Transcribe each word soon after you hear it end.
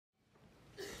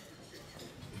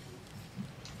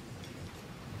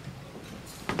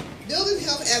Building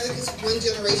health advocates one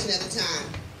generation at a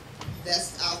time.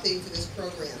 That's our theme for this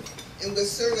program. And we're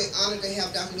certainly honored to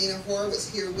have Dr. Nina Horowitz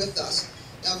here with us.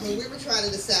 When we were trying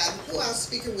to decide who our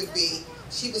speaker would be,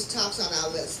 she was tops on our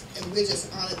list. And we're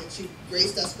just honored that you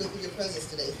graced us with your presence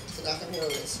today. So Dr.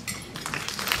 Horowitz.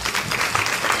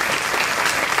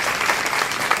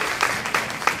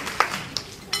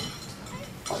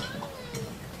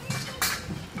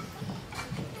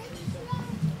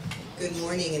 Good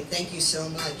morning, and thank you so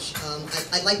much.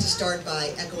 I'd like to start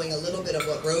by echoing a little bit of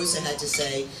what Rosa had to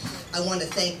say. I want to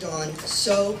thank Dawn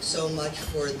so much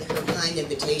for her kind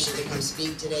invitation to come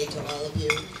speak today to all of you.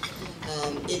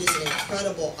 It is an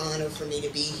incredible honor for me to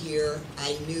be here.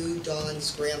 I knew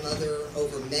Dawn's grandmother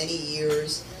over many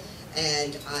years,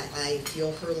 and I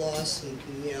feel her loss. And,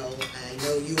 you know, I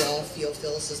know you all feel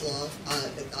Phyllis's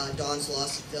loss, Dawn's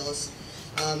loss of Phyllis.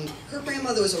 Her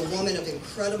grandmother was a woman of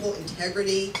incredible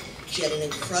integrity. She had an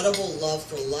incredible love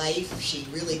for life. She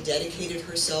really dedicated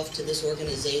herself to this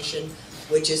organization,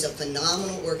 which is a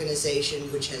phenomenal organization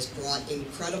which has brought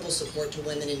incredible support to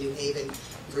women in New Haven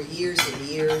for years and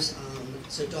years.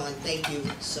 So Dawn, thank you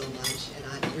so much, and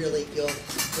I really feel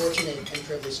fortunate and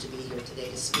privileged to be here today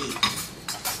to speak.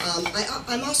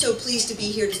 I'm also pleased to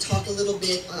be here to talk a little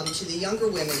bit to the younger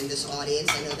women in this audience.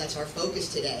 I know that's our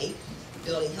focus today.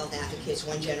 Building health advocates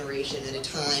one generation at a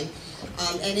time.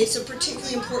 And it's a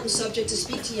particularly important subject to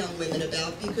speak to young women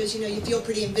about because, you know, you feel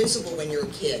pretty invincible when you're a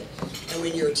kid and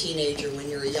when you're a teenager, when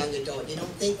you're a young adult. You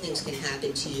don't think things can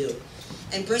happen to you.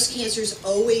 And breast cancer is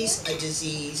always a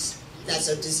disease that's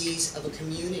a disease of a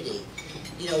community.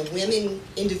 You know, women,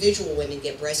 individual women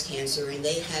get breast cancer and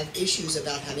they have issues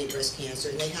about having breast cancer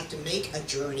and they have to make a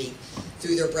journey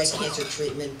through their breast cancer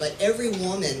treatment. But every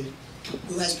woman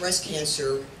who has breast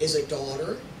cancer is a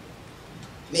daughter,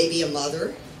 maybe a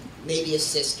mother, maybe a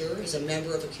sister, is a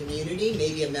member of a community,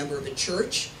 maybe a member of a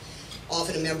church,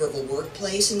 often a member of a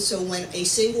workplace. And so when a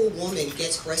single woman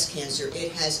gets breast cancer,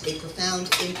 it has a profound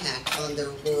impact on their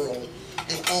world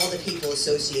and all the people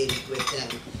associated with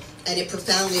them. And it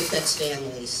profoundly affects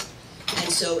families. And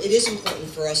so it is important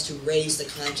for us to raise the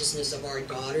consciousness of our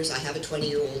daughters. I have a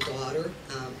 20-year-old daughter,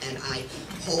 and I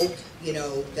hope, you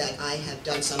know, that I have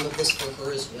done some of this for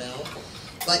her as well.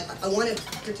 But I want to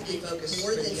particularly focus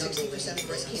more than 60% of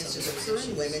breast cancers occur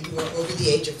in women who are over the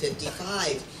age of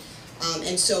 55.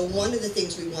 And so one of the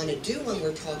things we want to do when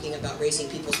we're talking about raising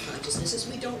people's consciousness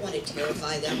is we don't want to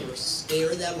terrify them or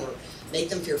scare them or make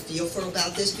them feel fearful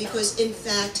about this because, in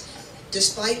fact,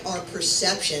 despite our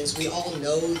perceptions, we all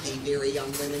know the very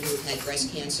young women who have had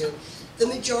breast cancer. The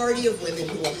majority of women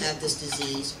who will have this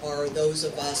disease are those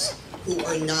of us who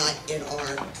are not in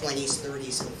our 20s,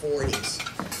 30s, and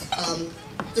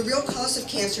 40s. The real cause of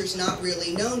cancer is not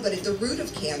really known, but at the root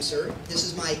of cancer, this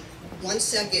is my 1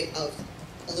 second of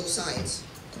a little science.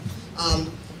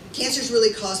 Cancer is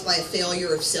really caused by a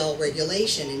failure of cell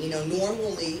regulation. And you know,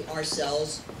 normally our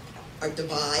cells are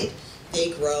divide,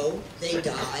 they grow, they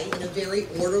die in a very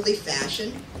orderly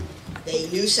fashion.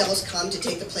 New cells come to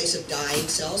take the place of dying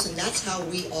cells, and that's how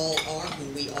we all are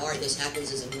who we are. This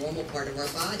happens as a normal part of our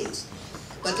bodies.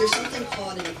 But there's something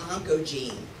called an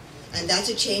oncogene, and that's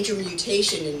a change or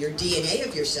mutation in your DNA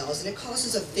of your cells, and it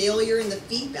causes a failure in the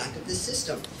feedback of the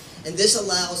system. And this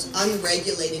allows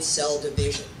unregulated cell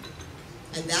division.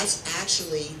 And that's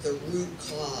actually the root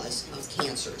cause of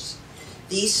cancers.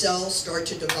 These cells start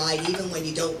to divide even when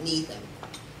you don't need them.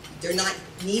 They're not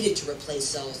needed to replace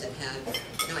cells that have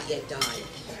not yet died.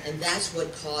 And that's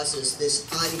what causes this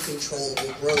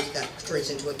uncontrollable growth that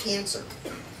turns into a cancer.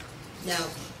 Now,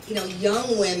 you know,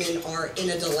 young women are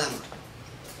in a dilemma.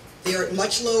 They're at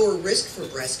much lower risk for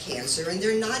breast cancer, and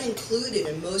they're not included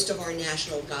in most of our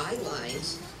national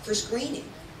guidelines for screening.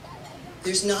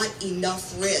 There's not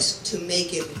enough risk to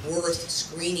make it worth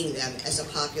screening them as a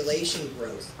population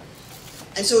growth.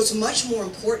 And so it's much more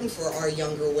important for our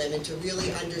younger women to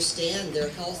really understand their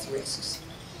health risks.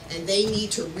 And they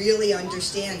need to really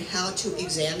understand how to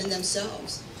examine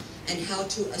themselves and how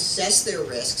to assess their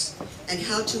risks and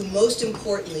how to, most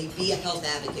importantly, be a health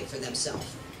advocate for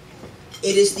themselves.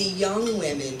 It is the young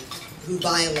women who,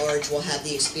 by and large, will have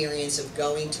the experience of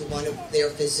going to one of their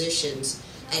physicians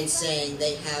and saying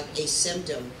they have a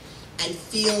symptom and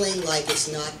feeling like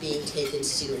it's not being taken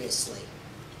seriously.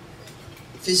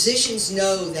 Physicians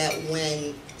know that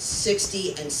when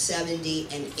 60 and 70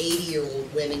 and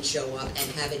 80-year-old women show up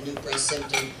and have a new breast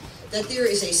symptom, that there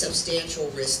is a substantial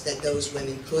risk that those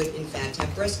women could, in fact,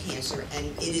 have breast cancer, and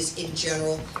it is, in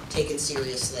general, taken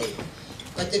seriously.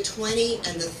 But the 20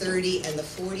 and the 30 and the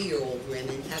 40-year-old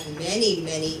women have many,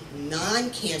 many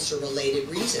non-cancer-related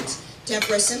reasons to have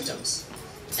breast symptoms.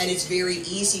 And it's very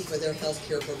easy for their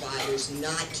healthcare providers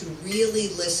not to really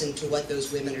listen to what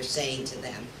those women are saying to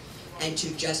them and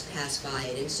to just pass by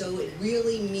it. And so it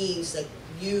really means that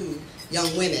you,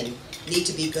 young women, need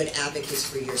to be good advocates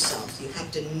for yourself. You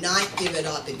have to not give it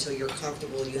up until you're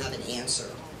comfortable you have an answer.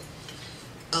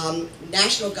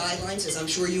 National guidelines, as I'm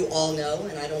sure you all know,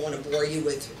 and I don't want to bore you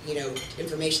with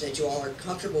information that you all are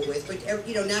comfortable with, but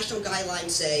national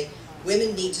guidelines say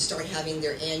women need to start having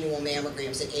their annual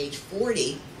mammograms at age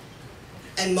 40.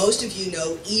 And most of you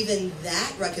know even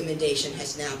that recommendation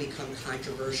has now become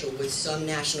controversial, with some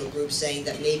national groups saying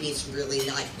that maybe it's really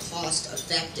not cost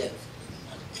effective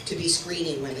to be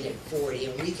screening women at 40.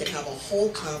 And we could have a whole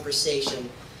conversation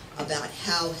about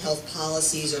how health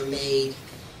policies are made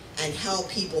and how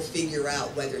people figure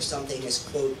out whether something is,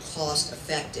 quote, cost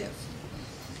effective.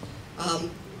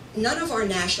 None of our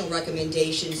national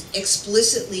recommendations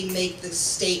explicitly make the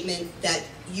statement that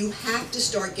you have to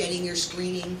start getting your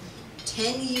screening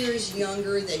 10 years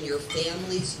younger than your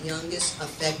family's youngest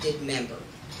affected member.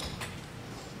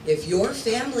 If your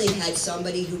family had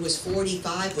somebody who was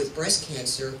 45 with breast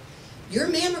cancer, your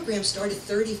mammogram started at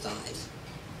 35.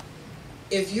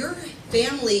 If your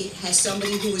family has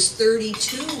somebody who was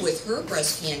 32 with her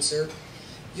breast cancer,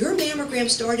 your mammogram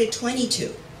started at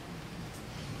 22.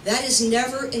 That is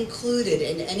never included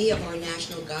in any of our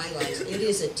national guidelines. It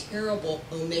is a terrible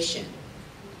omission.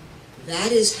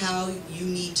 That is how you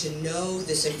need to know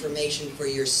this information for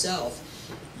yourself.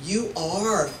 You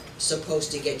are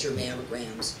supposed to get your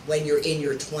mammograms when you're in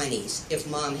your 20s, if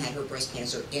mom had her breast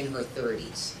cancer in her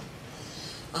 30s.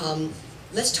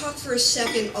 Let's talk for a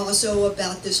second also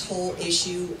about this whole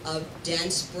issue of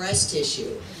dense breast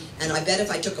tissue. And I bet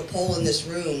if I took a poll in this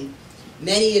room,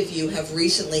 many of you have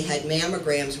recently had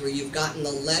mammograms where you've gotten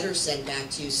the letter sent back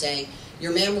to you saying,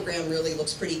 your mammogram really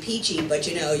looks pretty peachy, but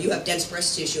you have dense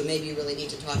breast tissue, and maybe you really need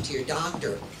to talk to your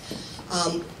doctor.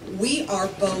 We are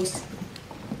both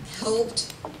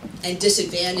helped and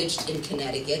disadvantaged in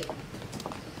Connecticut.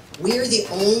 We are the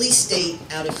only state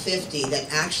out of 50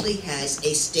 that actually has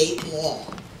a state law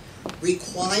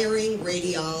requiring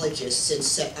radiologists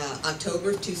since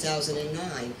October of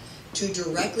 2009 to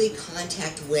directly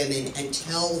contact women and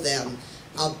tell them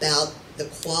about the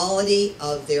quality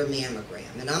of their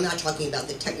mammogram. And I'm not talking about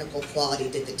the technical quality,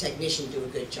 did the technician do a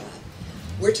good job?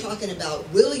 We're talking about,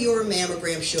 will your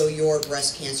mammogram show your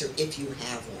breast cancer if you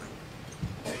have one?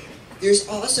 There's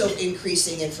also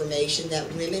increasing information that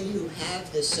women who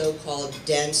have this so-called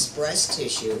dense breast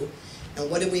tissue,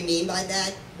 and what do we mean by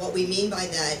that? What we mean by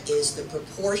that is the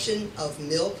proportion of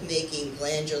milk-making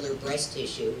glandular breast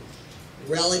tissue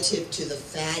relative to the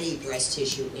fatty breast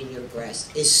tissue in your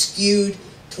breast is skewed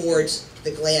towards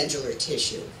the glandular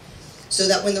tissue. So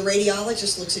that when the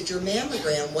radiologist looks at your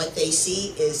mammogram, what they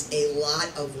see is a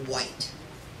lot of white.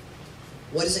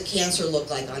 What does a cancer look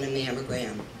like on a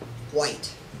mammogram?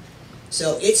 White.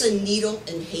 So it's a needle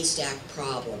and haystack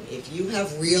problem. If you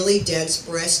have really dense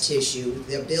breast tissue,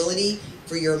 the ability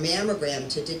for your mammogram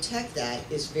to detect that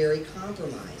is very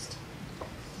compromised.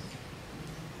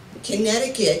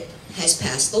 Connecticut has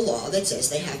passed the law that says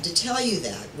they have to tell you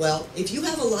that. Well, if you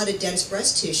have a lot of dense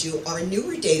breast tissue, our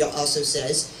newer data also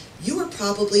says you are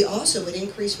probably also at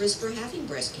increased risk for having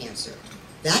breast cancer.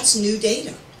 That's new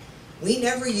data. We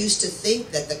never used to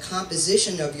think that the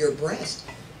composition of your breast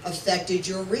affected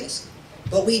your risk,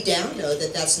 but we now know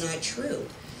that that's not true.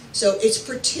 So it's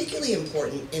particularly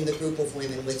important in the group of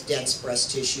women with dense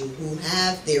breast tissue who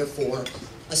have, therefore,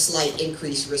 a slight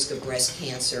increased risk of breast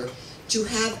cancer to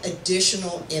have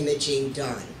additional imaging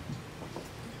done.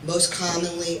 Most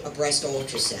commonly, a breast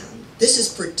ultrasound. This is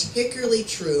particularly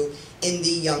true in the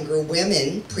younger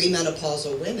women,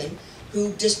 premenopausal women,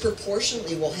 who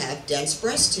disproportionately will have dense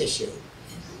breast tissue.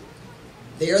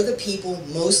 They're the people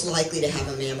most likely to have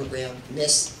a mammogram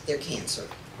miss their cancer.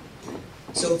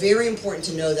 So very important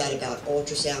to know that about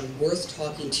ultrasound, worth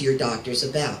talking to your doctors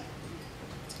about.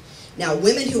 Now,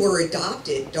 women who are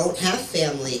adopted don't have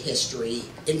family history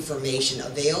information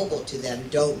available to them,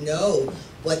 don't know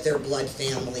what their blood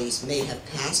families may have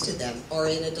passed to them, are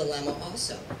in a dilemma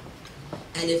also.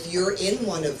 And if you're in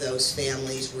one of those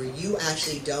families where you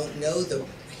actually don't know the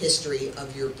history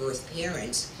of your birth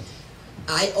parents,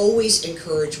 I always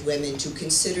encourage women to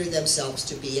consider themselves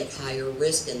to be at higher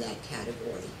risk in that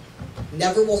category.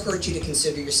 Never will hurt you to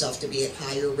consider yourself to be at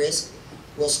higher risk.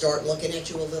 We'll start looking at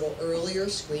you a little earlier,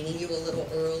 screening you a little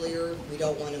earlier. We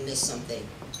don't want to miss something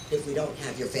if we don't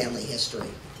have your family history.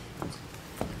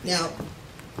 Now,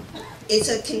 it's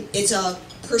a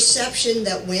perception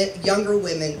that younger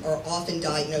women are often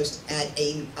diagnosed at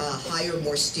a higher,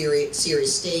 more serious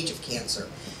stage of cancer,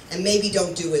 and maybe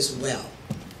don't do as well.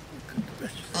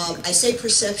 I say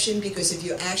perception because if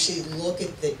you actually look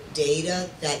at the data,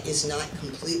 that is not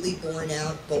completely borne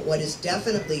out, but what is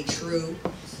definitely true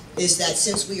is that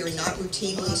since we are not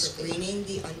routinely screening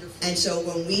the under, and so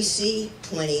when we see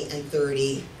 20 and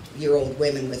 30-year-old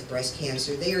women with breast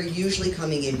cancer, they are usually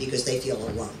coming in because they feel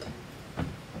a lump.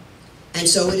 And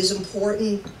so it is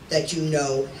important that you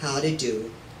know how to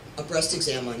do a breast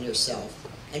exam on yourself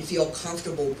and feel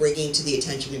comfortable bringing to the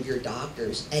attention of your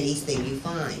doctors anything you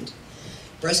find.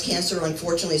 Breast cancer,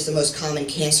 unfortunately, is the most common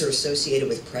cancer associated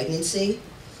with pregnancy.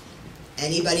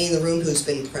 Anybody in the room who's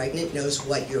been pregnant knows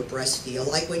what your breasts feel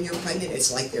like when you're pregnant.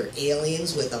 It's like they're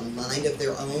aliens with a mind of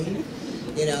their own,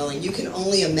 you know, and you can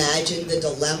only imagine the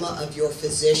dilemma of your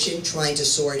physician trying to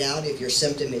sort out if your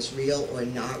symptom is real or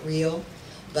not real.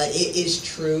 But it is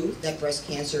true that breast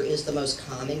cancer is the most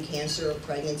common cancer of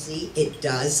pregnancy. It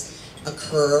does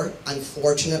occur,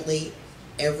 unfortunately.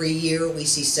 Every year we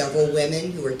see several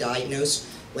women who are diagnosed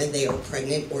when they are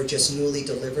pregnant or just newly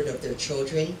delivered of their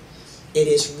children. It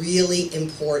is really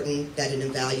important that an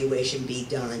evaluation be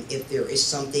done if there is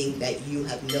something that you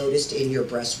have noticed in your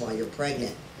breast while you're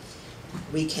pregnant.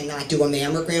 We cannot do a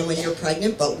mammogram when you're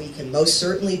pregnant, but we can most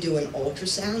certainly do an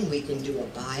ultrasound. We can do a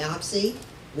biopsy.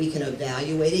 We can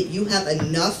evaluate it. You have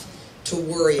enough to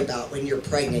worry about when you're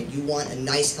pregnant. You want a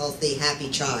nice, healthy, happy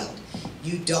child.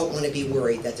 You don't want to be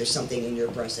worried that there's something in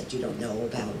your breast that you don't know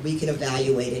about. We can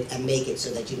evaluate it and make it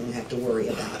so that you don't have to worry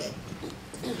about it.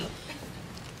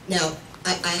 Now,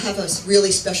 I have a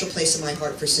really special place in my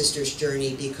heart for Sister's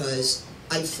Journey because,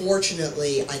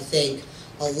 unfortunately, I think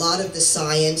a lot of the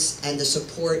science and the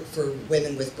support for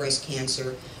women with breast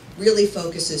cancer really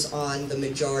focuses on the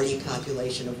majority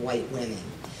population of white women.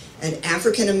 And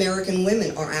African American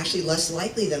women are actually less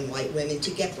likely than white women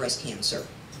to get breast cancer.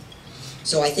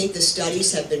 So I think the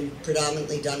studies have been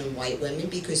predominantly done in white women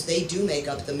because they do make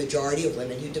up the majority of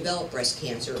women who develop breast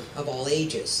cancer of all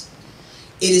ages.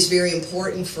 It is very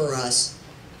important for us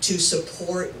to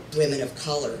support women of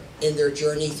color in their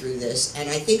journey through this, and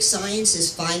I think science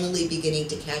is finally beginning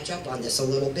to catch up on this a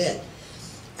little bit.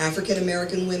 African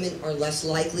American women are less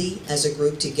likely as a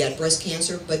group to get breast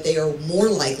cancer, but they are more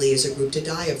likely as a group to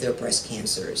die of their breast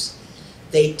cancers.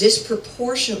 They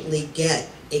disproportionately get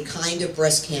a kind of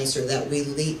breast cancer that we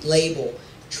label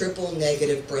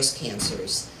triple-negative breast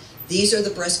cancers. These are the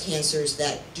breast cancers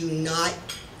that do not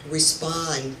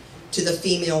respond to the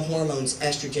female hormones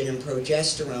estrogen and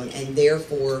progesterone, and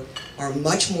therefore are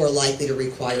much more likely to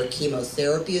require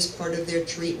chemotherapy as part of their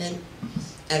treatment,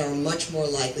 and are much more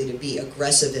likely to be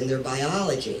aggressive in their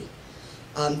biology.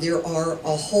 There are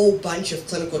a whole bunch of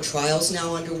clinical trials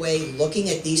now underway looking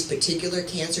at these particular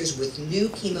cancers with new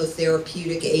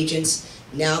chemotherapeutic agents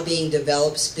now being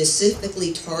developed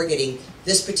specifically targeting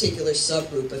this particular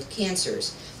subgroup of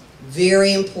cancers.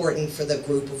 Very important for the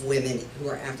group of women who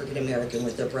are African American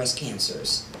with their breast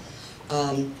cancers.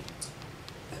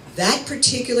 That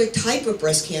particular type of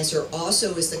breast cancer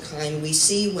also is the kind we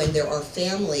see when there are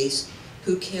families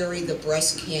who carry the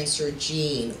breast cancer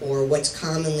gene, or what's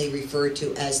commonly referred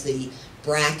to as the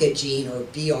BRCA gene or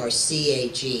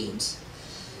BRCA genes.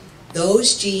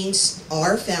 Those genes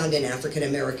are found in African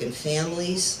American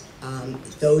families.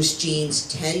 Those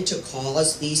genes tend to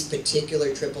cause these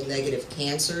particular triple-negative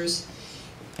cancers.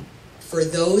 For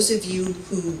those of you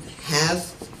who have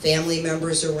family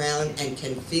members around and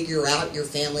can figure out your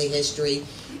family history,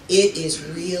 it is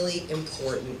really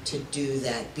important to do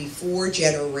that before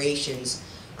generations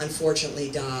unfortunately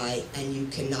die and you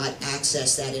cannot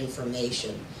access that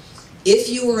information. If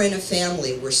you were in a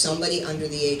family where somebody under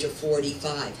the age of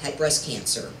 45 had breast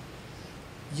cancer,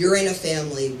 you're in a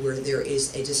family where there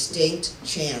is a distinct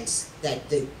chance that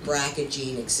the BRCA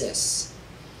gene exists.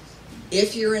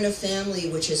 If you're in a family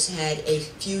which has had a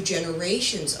few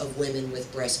generations of women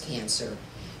with breast cancer,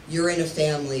 you're in a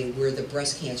family where the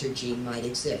breast cancer gene might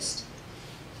exist.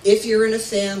 If you're in a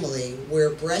family where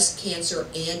breast cancer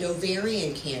and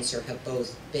ovarian cancer have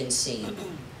both been seen,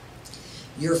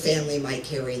 your family might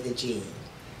carry the gene.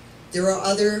 There are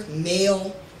other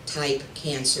male-type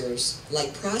cancers,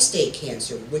 like prostate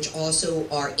cancer, which also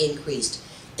are increased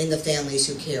in the families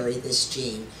who carry this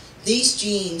gene. These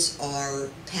genes are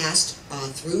passed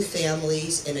through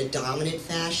families in a dominant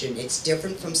fashion. It's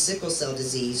different from sickle cell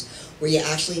disease, where you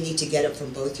actually need to get it from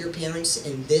both your parents.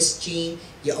 In this gene,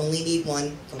 you only need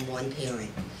one from one parent.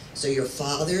 So your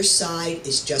father's side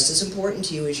is just as important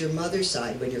to you as your mother's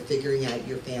side when you're figuring out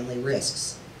your family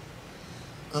risks.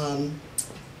 Now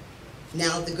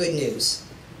the good news.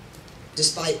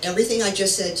 Despite everything I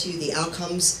just said to you, the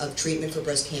outcomes of treatment for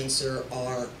breast cancer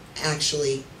are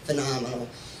actually phenomenal.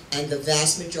 And the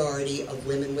vast majority of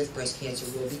women with breast cancer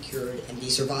will be cured and be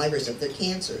survivors of their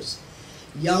cancers.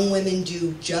 Young women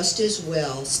do just as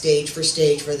well, stage for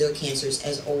their cancers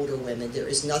as older women. There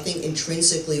is nothing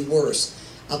intrinsically worse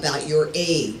about your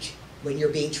age when you're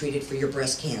being treated for your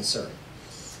breast cancer.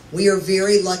 We are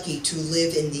very lucky to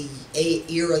live in the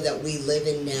era that we live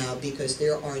in now, because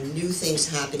there are new things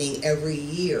happening every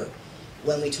year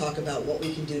when we talk about what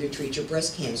we can do to treat your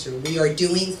breast cancer. We are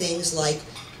doing things like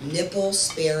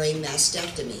nipple-sparing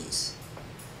mastectomies.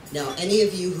 Now, any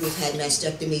of you who have had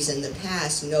mastectomies in the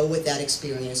past know what that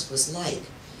experience was like.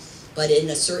 But in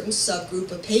a certain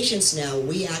subgroup of patients now,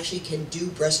 we actually can do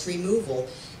breast removal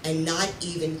and not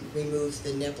even remove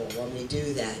the nipple when we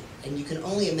do that. And you can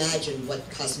only imagine what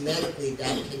cosmetically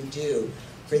that can do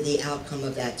for the outcome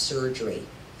of that surgery.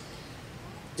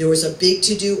 There was a big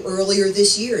to-do earlier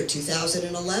this year,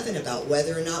 2011, about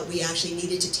whether or not we actually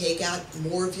needed to take out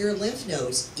more of your lymph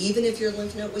nodes, even if your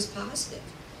lymph node was positive.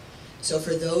 So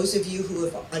for those of you who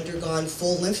have undergone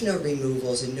full lymph node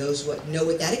removals and know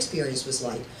what that experience was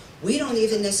like, we don't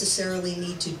even necessarily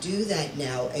need to do that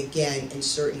now, again, in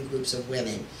certain groups of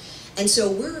women. And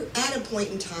so we're at a point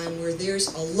in time where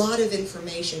there's a lot of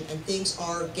information and things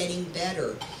are getting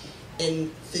better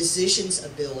in physicians'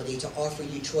 ability to offer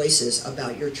you choices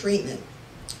about your treatment.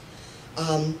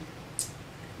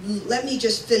 Let me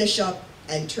just finish up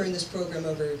and turn this program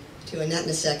over to Annette in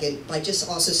a second by just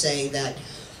also saying that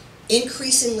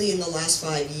increasingly in the last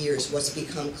 5 years, what's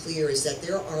become clear is that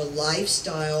there are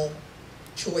lifestyle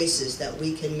choices that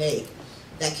we can make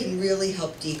that can really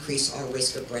help decrease our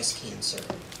risk of breast cancer.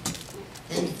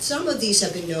 And some of these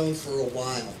have been known for a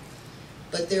while,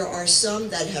 but there are some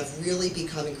that have really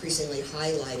become increasingly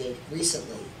highlighted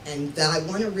recently. And I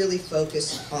want to really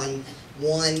focus on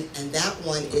one, and that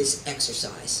one is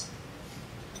exercise.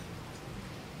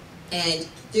 And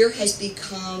there has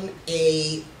become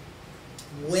a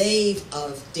wave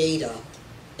of data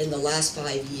in the last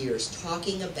 5 years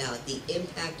talking about the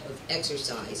impact of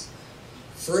exercise,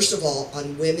 first of all,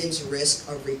 on women's risk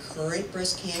of recurrent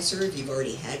breast cancer if you've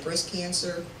already had breast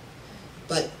cancer,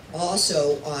 but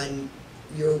also on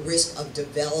your risk of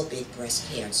developing breast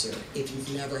cancer if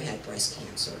you've never had breast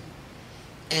cancer.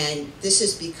 And this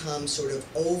has become sort of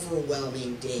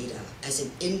overwhelming data as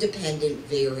an independent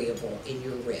variable in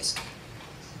your risk.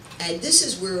 And this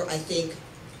is where I think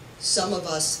some of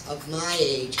us of my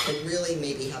age can really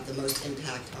maybe have the most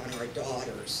impact on our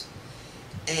daughters.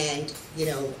 And, you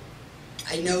know,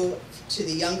 I know to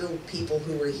the younger people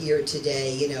who are here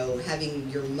today, you know, having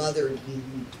your mother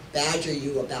badger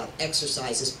you about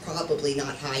exercise is probably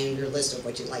not high on your list of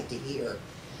what you'd like to hear.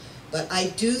 But I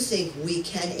do think we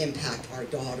can impact our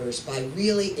daughters by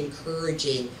really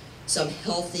encouraging some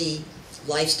healthy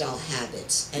lifestyle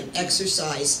habits. And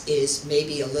exercise is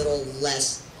maybe a little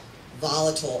less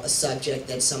volatile a subject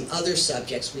than some other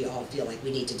subjects we all feel like we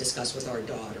need to discuss with our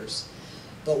daughters.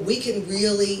 But we can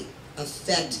really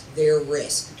affect their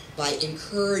risk by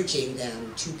encouraging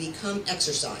them to become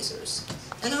exercisers.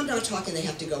 And I'm not talking they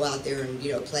have to go out there and,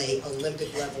 you know, play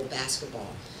Olympic level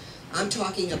basketball. I'm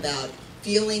talking about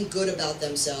feeling good about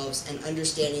themselves and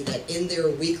understanding that in their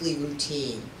weekly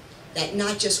routine, that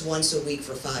not just once a week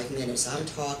for 5 minutes, I'm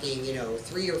talking, you know,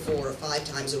 3 or 4 or 5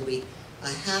 times a week, a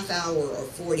half hour or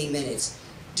 40 minutes,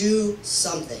 do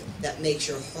something that makes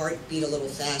your heart beat a little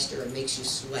faster and makes you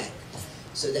sweat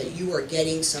so that you are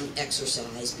getting some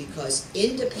exercise, because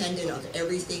independent of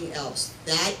everything else,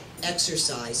 that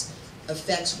exercise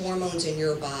affects hormones in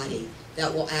your body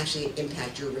that will actually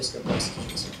impact your risk of breast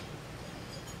cancer.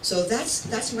 So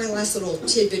that's my last little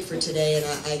tidbit for today, and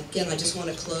I just want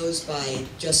to close by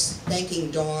just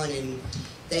thanking Dawn and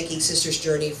thanking Sisters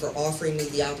Journey for offering me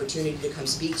the opportunity to come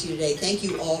speak to you today. Thank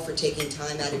you all for taking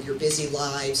time out of your busy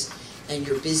lives and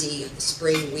your busy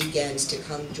spring weekends to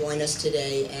come join us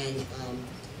today, and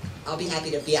I'll be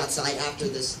happy to be outside after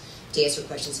this to answer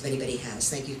questions if anybody has.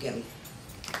 Thank you again.